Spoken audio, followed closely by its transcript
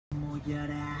We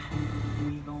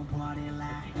gon' party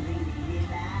like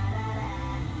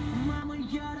Mama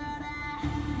열어라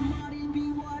머리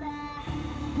비워라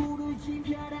불을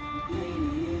지펴라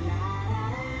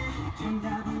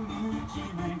정답은 묻지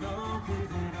말고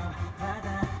그대로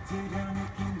받아들여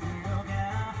느낌대로 가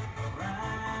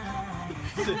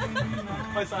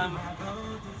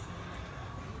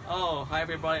Oh, hi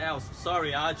everybody else.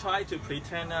 Sorry, I tried to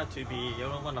pretend to be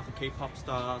one of the K-pop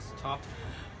stars top,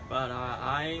 but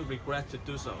I regret to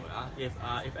do so. If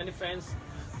any fans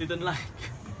didn't like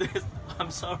this,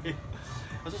 I'm sorry.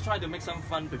 I just tried to make some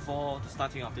fun before the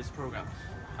starting of this program.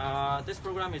 This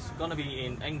program is gonna be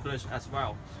in English as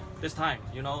well. This time,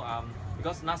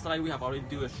 because last night we have already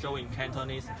do a show in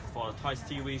Cantonese for the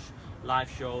TOYSTV live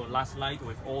show last night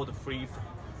with all the free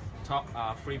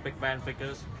BigBang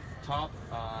figures. Top,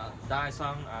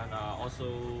 Daesung, and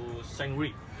also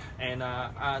Seungri. And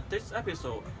this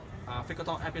episode, Figure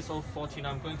Talk episode 14,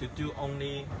 I'm going to do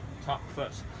only Top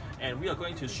first. And we are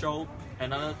going to show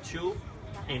another two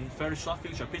in very short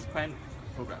future. Please plan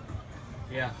program.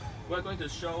 Yeah, we're going to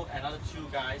show another two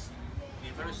guys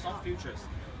in very short futures.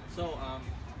 So, oh,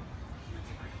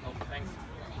 thanks.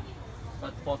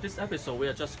 But for this episode, we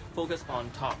are just focused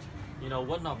on Top.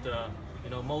 One of the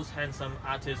most handsome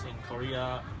artists in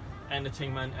Korea.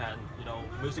 Entertainment and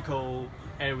musical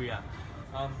area,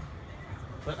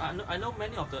 but I know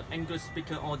many of the English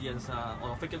speaker audience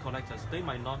or figure collectors, they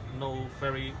might not know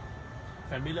very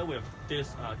familiar with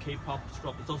this K-pop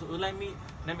group. So let me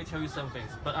tell you some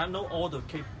things. But I know all the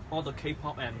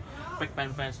K-pop and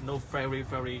BigBang fans know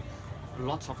very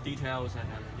lots of details and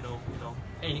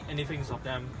anything of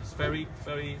them is very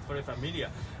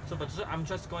familiar. So but I'm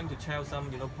just going to tell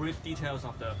some brief details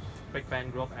of the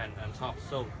BigBang group and Top.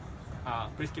 So.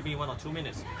 Please give me 1 or 2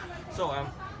 minutes. So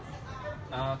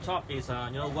Top is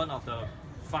one of the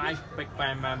 5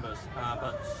 BigBang members,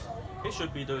 but he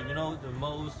should be the the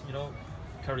most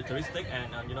characteristic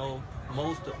and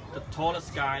the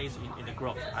tallest guys in the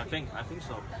group. I think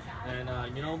so. And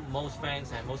most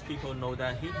fans and most people know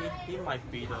that he might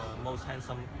be the most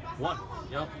handsome one.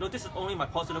 This is only my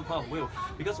positive point of view,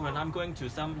 because when I'm going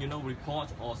to some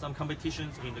reports or some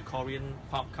competitions in the Korean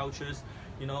pop cultures,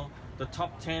 the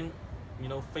top 10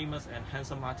 famous and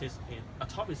handsome artists in a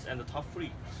top is and the top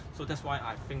 3. So that's why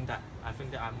I think that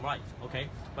I'm right. Okay,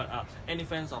 but any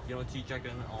fans of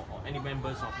G-Dragon or any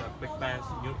members of the BigBang,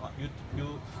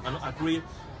 you are not agree.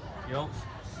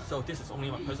 So this is only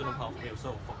my personal point of view.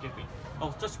 So forgive me.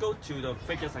 Oh, just go to the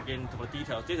figures again for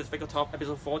details. This is Figure Top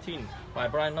episode 14 by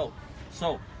Bryan Lo.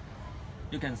 So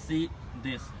you can see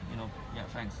this. Yeah,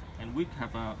 thanks. And we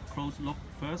have a close look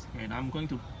first, and I'm going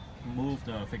to move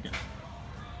the figure.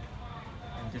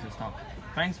 And this is Top.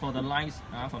 Thanks for the likes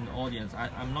from the audience.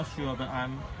 I'm not sure, but I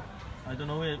don't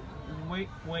know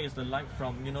where is the like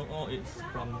from. Oh, it's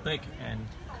from Dick and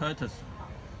Curtis.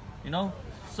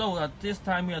 So this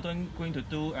time we are going to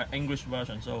do an English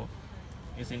version. So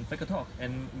it's in Figure Talk,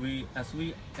 and as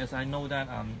I know that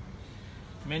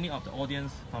many of the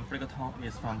audience from Figure Talk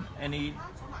is from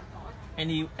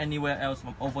anywhere else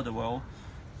from over the world.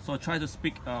 So try to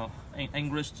speak in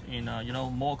English in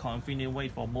more convenient way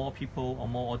for more people or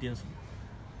more audience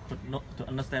to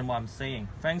understand what I'm saying.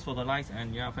 Thanks for the likes,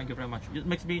 and yeah, thank you very much. It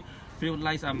makes me feel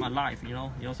like I'm alive.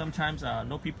 Sometimes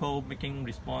no people making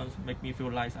response make me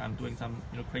feel like I'm doing some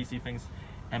crazy things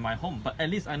at my home. But at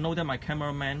least I know that my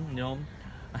cameraman,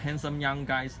 a handsome young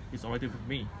guy, is already with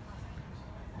me.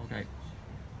 Okay.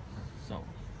 So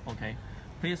okay,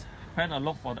 please plan a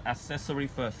look for the accessory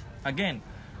first. Again.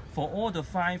 For all the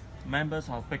 5 members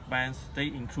of BigBang, they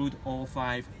include all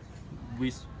 5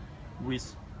 wrist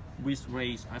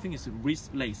lace. I think it's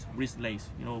wrist lace. Wrist lace.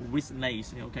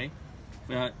 Okay.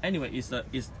 Anyway, it's the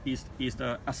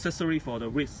accessory for the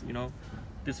wrist.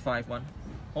 This 5 one.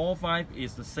 All 5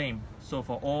 is the same. So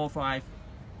for all 5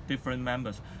 different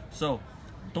members. So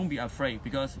don't be afraid,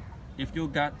 because if you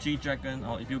got G-Dragon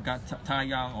or if you got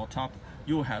Taeyang or Top,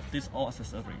 you have this all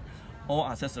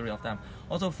accessory of them.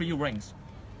 Also 3 rings.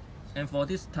 And for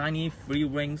this tiny 3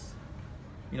 rings,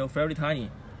 very tiny,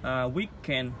 we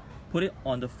can put it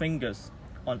on the fingers,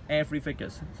 on every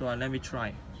fingers. So let me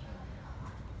try.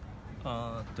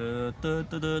 No.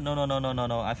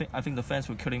 I think the fans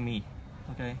were killing me.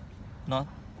 Okay, not.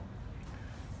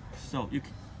 So you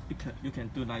can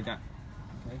do like that.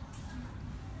 Okay.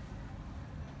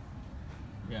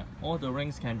 Yeah, all the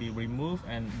rings can be removed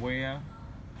and wear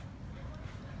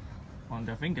on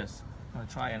the fingers. I'll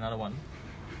try another one.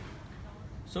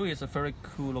 So it's a very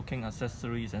cool looking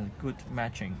accessories and good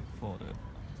matching for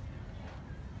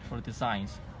the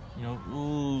designs.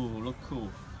 Ooh, look cool.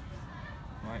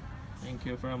 Right. Thank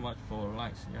you very much for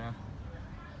likes. Yeah.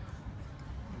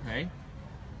 Okay.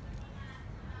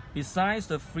 Besides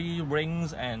the 3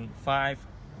 rings and 5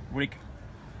 rig,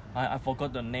 I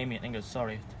forgot the name in English.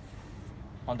 Sorry.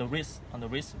 On the wrist,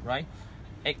 right?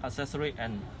 8 accessory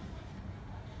and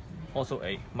also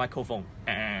a microphone,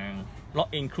 and not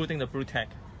including the Bluetooth.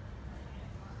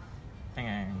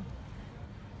 And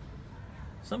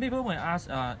some people will ask,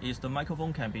 is the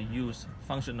microphone can be used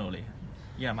functionally?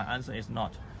 Yeah, my answer is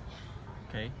not.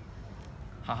 Okay.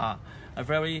 Haha, a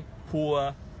very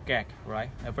poor gag, right?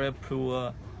 A very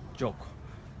poor joke.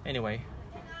 Anyway,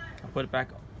 I'll put it back.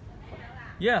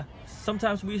 Yeah,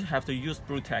 sometimes we have to use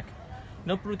Bluetooth. You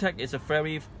know, Bluetooth is a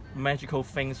very magical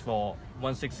thing for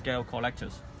 1/6 scale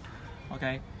collectors.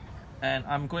 Okay, and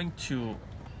I'm going to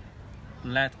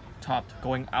let T.O.P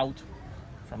going out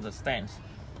from the stands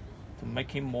to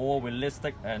make him more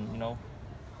realistic, and you know,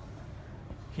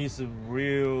 he's a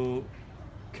real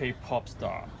K-pop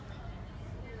star.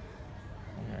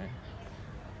 Okay.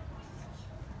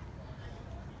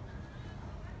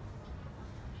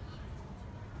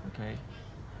 Okay.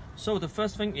 So the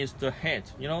first thing is the head.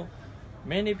 You know,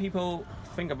 many people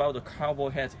think about the cowboy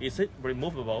hat. Is it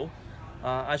removable?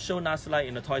 I showed last slide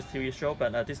in the TOYSTV show,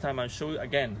 but this time I'll show you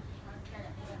again.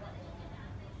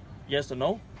 Yes or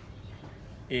no?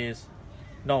 Is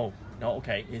no. No,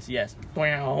 okay, it's yes. But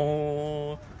I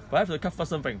have to cover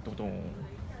something.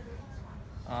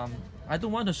 I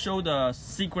don't want to show the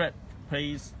secret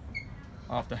place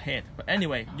of the head. But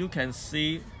anyway, you can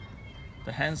see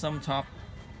the handsome top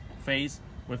face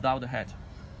without the head.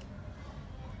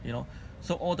 You know,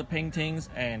 so all the paintings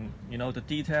and you know the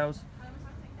details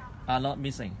are not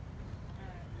missing.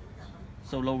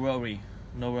 So no worry,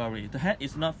 no worry. The head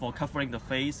is not for covering the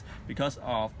face because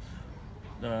of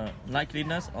the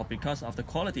likeliness or because of the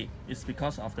quality. It's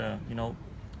because of the, you know,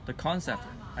 the concept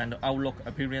and the outlook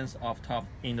appearance of T.O.P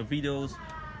in the videos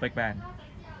BigBang.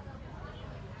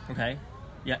 Okay,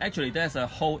 yeah, actually there's a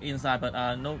hole inside, but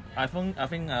no, I think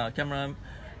cameraman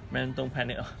don't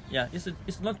panic. Yeah,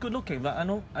 it's not good looking, but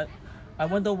I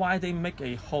wonder why they make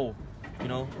a hole. You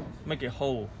know, make a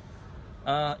hole.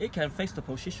 It can fix the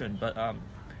position, but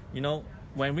you know,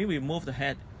 when we remove the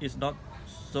head, it's not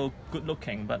so good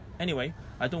looking. But anyway,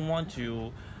 I don't want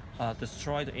to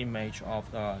destroy the image of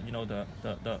you know, the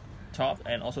T.O.P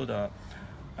and also the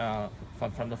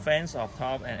from the fans of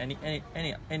T.O.P and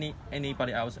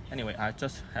anybody else. Anyway, I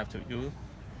just have to you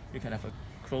can have a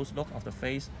close look of the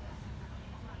face.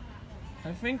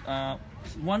 I think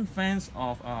one fans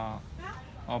of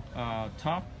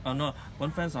T.O.P, no,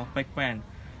 one fans of BigBang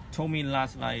told me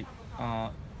last night,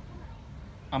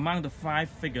 among the 5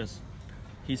 figures,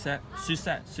 she said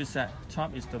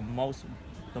T.O.P is the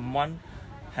one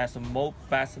has the most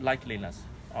best likeliness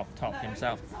of T.O.P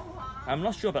himself. I'm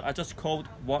not sure, but I just quote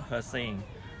what her saying.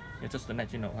 It's just to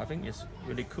let you know. I think it's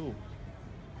really cool.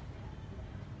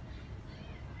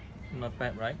 Not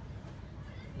bad, right?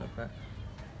 Not bad.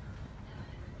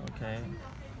 Okay,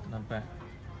 not bad.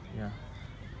 Yeah.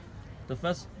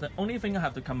 The only thing I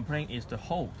have to complain is the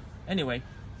hole. Anyway,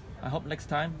 I hope next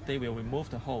time they will remove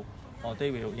the hole, or they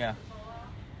will, yeah.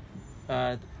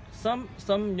 Some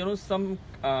you know, some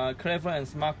clever and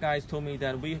smart guys told me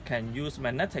that we can use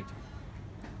magnetic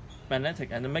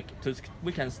and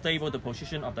we can stable the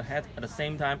position of the head at the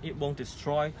same time. It won't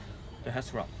destroy the head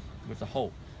wrap with the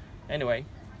hole. Anyway,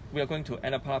 we are going to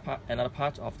another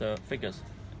part of the figures.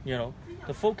 You know,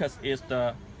 the focus is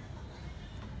the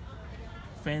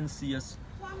fanciest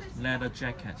leather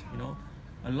jacket. You know,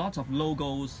 a lot of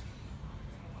logos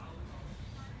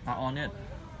are on it.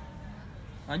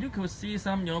 You could see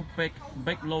some, you know,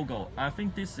 big logo. I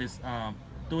think this is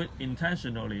do it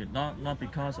intentionally, not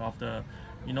because of the,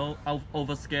 you know,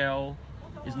 overscale.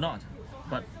 It's not,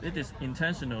 but it is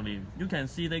intentionally. You can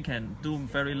see they can do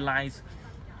very light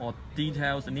or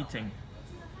details knitting.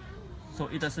 So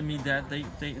it doesn't mean that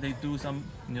they do some,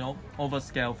 you know,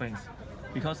 overscale things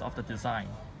because of the design.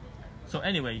 So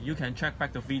anyway, you can check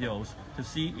back the videos to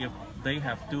see if they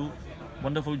have do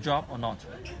wonderful job or not.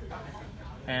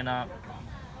 And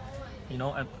you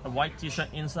know, a white t-shirt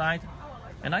inside.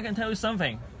 And I can tell you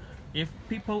something. If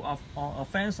people are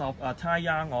fans of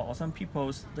Taeyang or some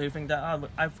people, they think that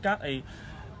I've got a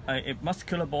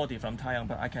muscular body from Taeyang,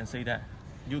 but I can say that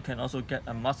you can also get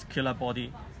a muscular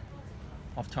body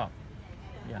of T.O.P.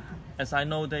 Yeah, as I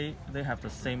know they have the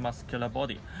same muscular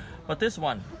body, but this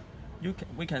one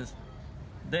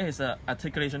there is a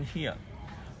articulation here.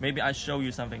 Maybe I show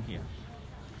you something here.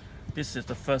 This is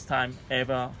the first time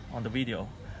ever on the video.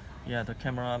 Yeah, the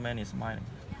cameraman is smiling.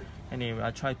 Anyway, I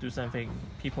try to do something.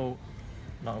 People,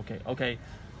 not okay. Okay,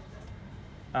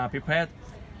 prepared.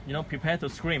 You know, prepare to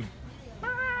scream.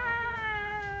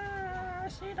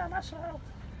 See the muscle.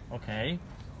 Okay,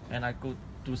 and I go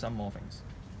do some more things.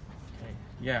 Okay,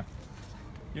 yeah,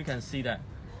 you can see that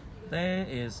there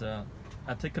is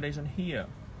articulation here,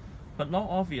 but not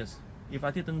obvious. If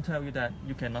I didn't tell you that,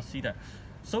 you cannot see that.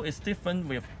 So it's different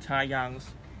with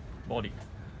Taeyang's body,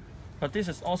 but this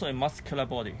is also a muscular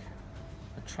body.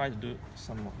 I try to do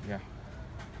some more.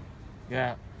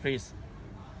 Yeah, please.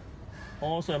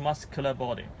 Also a muscular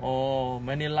body. Oh,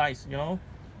 many likes, you know.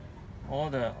 All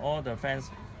the fans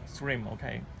scream.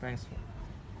 Okay, thanks.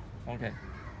 Okay.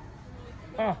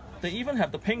 Ah, they even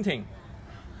have the painting.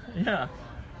 Yeah,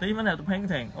 they even have the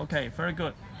painting. Okay, very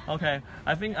good. Okay,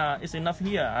 I think it's enough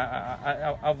here.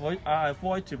 I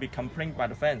avoid to be complained by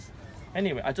the fans.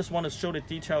 Anyway, I just want to show the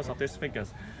details of these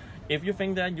figures. If you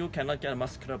think that you cannot get a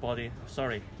muscular body,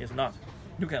 sorry, it's not.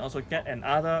 You can also get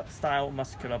another style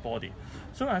muscular body.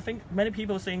 So I think many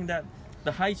people saying that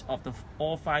the height of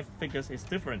all 5 figures is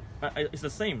different. It's the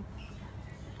same,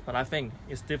 but I think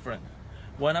it's different.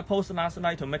 When I posted last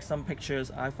night to make some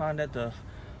pictures, I found that the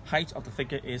height of the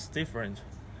figure is different.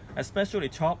 Especially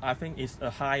top, I think is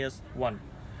the highest one.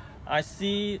 I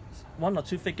see 1 or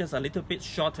 2 figures a little bit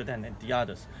shorter than the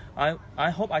others. I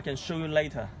hope I can show you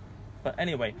later. But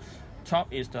anyway,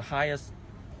 top is the highest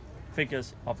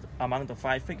figures among the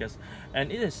 5 figures,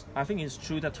 and I think it's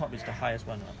true that top is the highest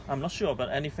one. I'm not sure, but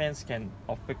any fans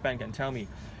of BigBang can tell me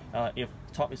if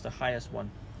top is the highest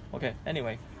one. Okay,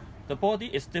 anyway, the body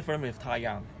is different with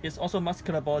Taeyang. It's also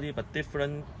muscular body, but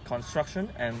different construction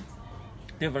and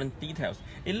different details.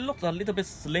 It looks a little bit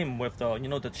slim with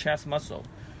the the chest muscle.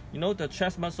 The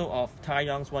chest muscle of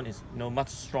Taeyang's one is much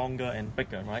stronger and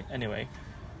bigger, right? Anyway,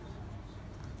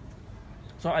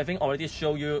 so I think already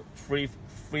show you three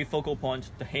focal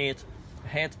points: the head,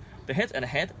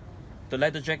 the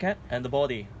leather jacket, and the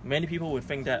body. Many people would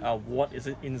think that what is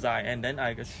it inside, and then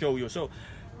I can show you. So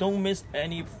don't miss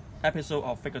any episode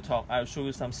of Figure Talk. I'll show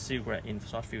you some secret in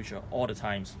short future all the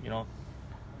times.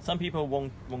 Some people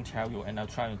won't tell you, and I'll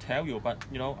try to tell you, but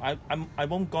I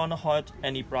won't gonna hurt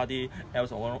anybody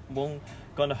else, or won't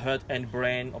gonna hurt any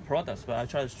brand or products, but I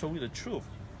try to show you the truth.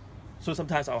 So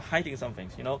sometimes I'm hiding some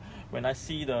things, when I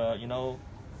see the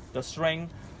the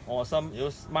strength or some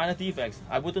minor defects,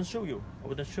 I wouldn't show you.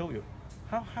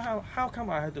 How come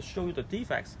I have to show you the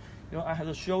defects? I have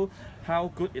to show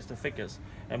how good is the figures,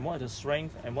 and what is the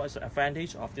strength, and what is the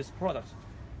advantage of this product.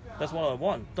 That's what I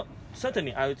want.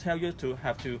 Certainly, I will tell you to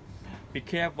have to be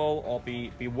careful or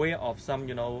be aware of some,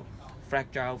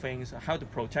 fragile things, how to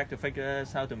protect the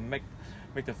figures, how to make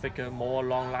the figure more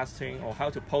long-lasting, or how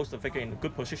to post the figure in a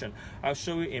good position. I'll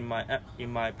show you in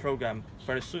my program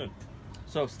very soon.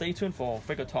 So stay tuned for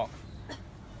Figure Talk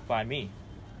by me.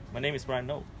 My name is Bryan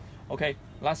Lo. Okay,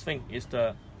 last thing is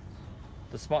the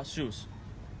sports shoes.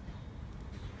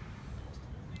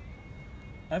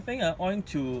 I think owing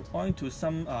to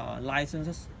some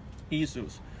licenses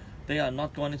issues, they are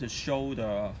not going to show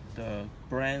the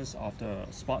brands of the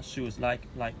sports shoes like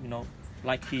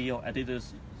Nike or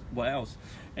Adidas, what else.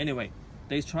 Anyway,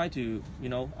 they try to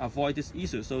avoid this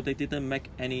issue, so they didn't make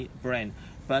any brand.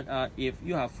 But if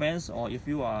you are fans, or if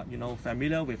you are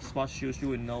familiar with sports shoes, you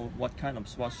will know what kind of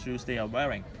sports shoes they are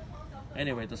wearing.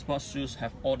 Anyway, the sports shoes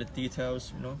have all the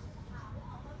details.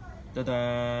 They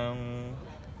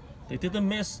didn't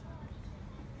miss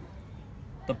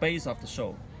the base of the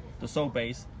sole. The sole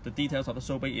base, the details of the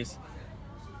sole base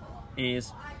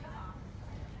is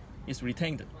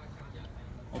retained.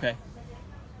 Okay,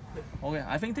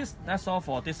 I think that's all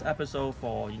for this episode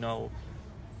for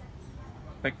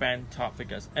BigBang top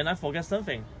figures. And I forget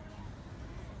something.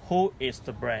 Who is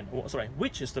the brand?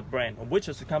 Which is the brand, or which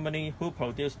is the company who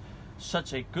produced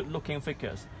such a good looking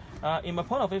figures? In my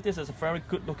point of view, this is a very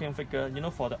good looking figure,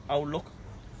 for the outlook,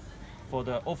 for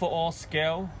the overall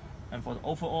scale, and for the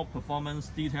overall performance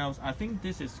details. I think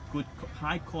this is good,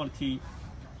 high quality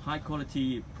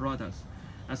products,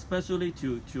 especially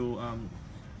to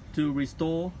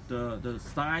restore the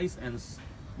size and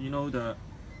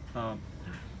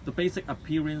the basic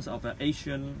appearance of an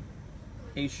Asian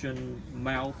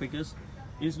male figures.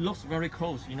 It looks very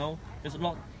close. It's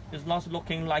not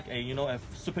looking like a a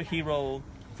superhero,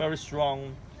 very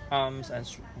strong arms and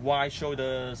wide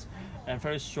shoulders and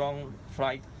very strong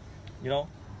flight.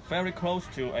 Very close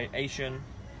to a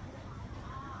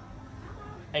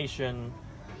Asian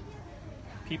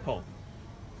people.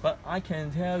 But I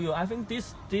can tell you, I think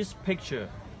this picture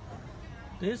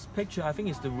I think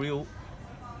is the real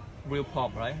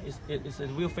Pop, right? It's a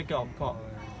real figure of Pop.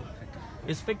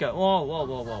 It's figure. Whoa.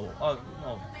 Oh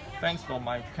no. Thanks for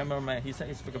my cameraman. He said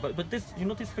it's figure, but this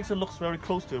this picture looks very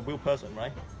close to a real person,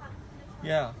 right?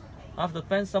 Yeah. I have to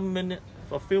spend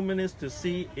a few minutes to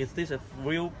see is this a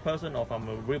real person or from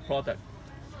a real product.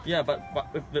 Yeah, but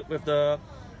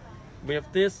with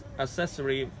this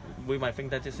accessory, we might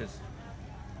think that this is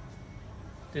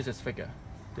figure.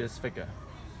 This figure.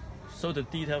 So the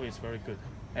detail is very good,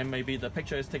 and maybe the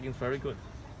picture is taken very good.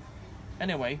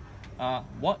 Anyway,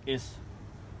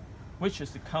 which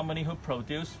is the company who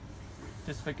produced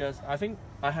these figures? I think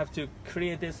I have to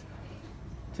create this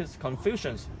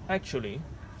confusions. Actually,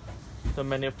 the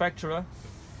manufacturer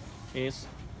is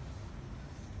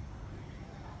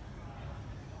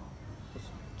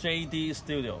JD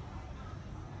Studio.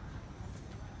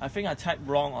 I think I typed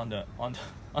wrong on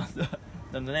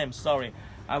the name. Sorry,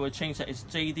 I will change it. It's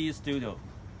JD Studio,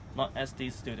 not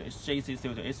SD Studio. It's JD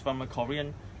Studio. It's from a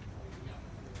Korean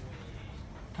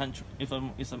country.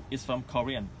 It's from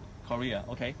Korea.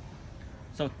 Okay,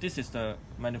 so this is the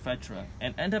manufacturer,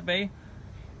 and Enterbay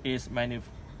is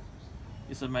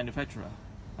a manufacturer.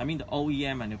 I mean the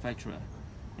OEM manufacturer,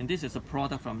 and this is a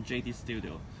product from JD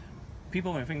Studio.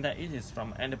 People may think that it is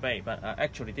from Enterbay, but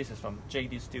actually this is from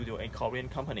JD Studio, a Korean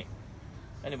company.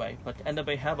 Anyway, but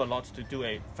Enterbay have a lot to do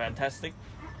a fantastic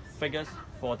figures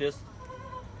for this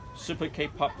super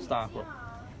K-pop star group.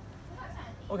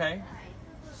 Okay,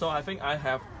 so I think I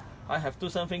have do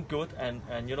something good and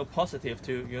positive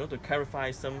to to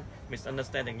clarify some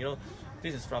misunderstanding.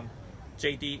 This is from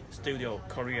JD Studio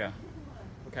Korea,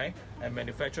 okay, and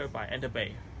manufactured by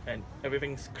Enterbay, and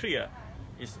everything's clear.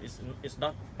 It's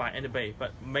not by Enterbay,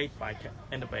 but made by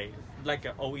Enterbay, like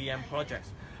an OEM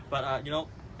projects. But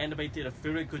Enterbay did a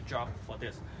very good job for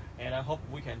this, and I hope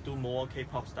we can do more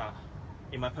K-pop star,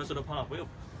 in my personal point of view.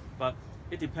 But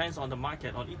it depends on the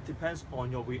market, or it depends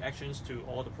on your reactions to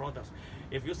all the products.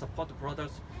 If you support the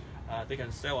products, they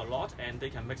can sell a lot and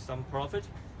they can make some profit,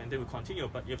 and they will continue.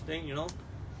 But if they,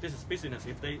 this is business.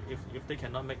 If they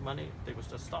cannot make money, they will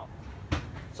just stop.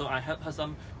 So I have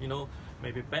some,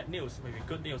 maybe bad news, maybe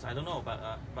good news, I don't know, but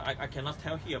I cannot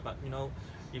tell here. But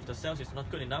if the sales is not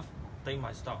good enough, they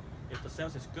might stop. If the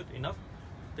sales is good enough,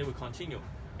 they will continue.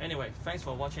 Anyway, thanks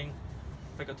for watching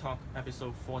Figure Talk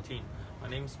episode 14. My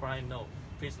name is Bryan Lo.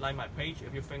 Please like my page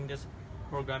if you think this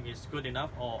program is good enough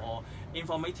or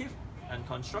informative and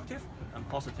constructive and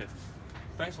positive.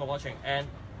 Thanks for watching, and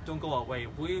don't go away.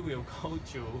 We will go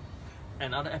to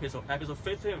another episode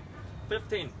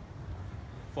 15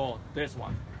 for this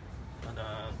one, and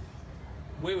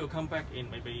we will come back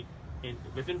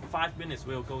within 5 minutes.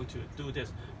 We'll go to do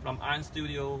this from Iron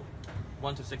Studio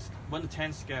 1 to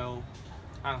 10 scale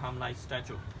Anham Light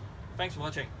statue. Thanks for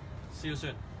watching. See you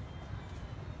soon.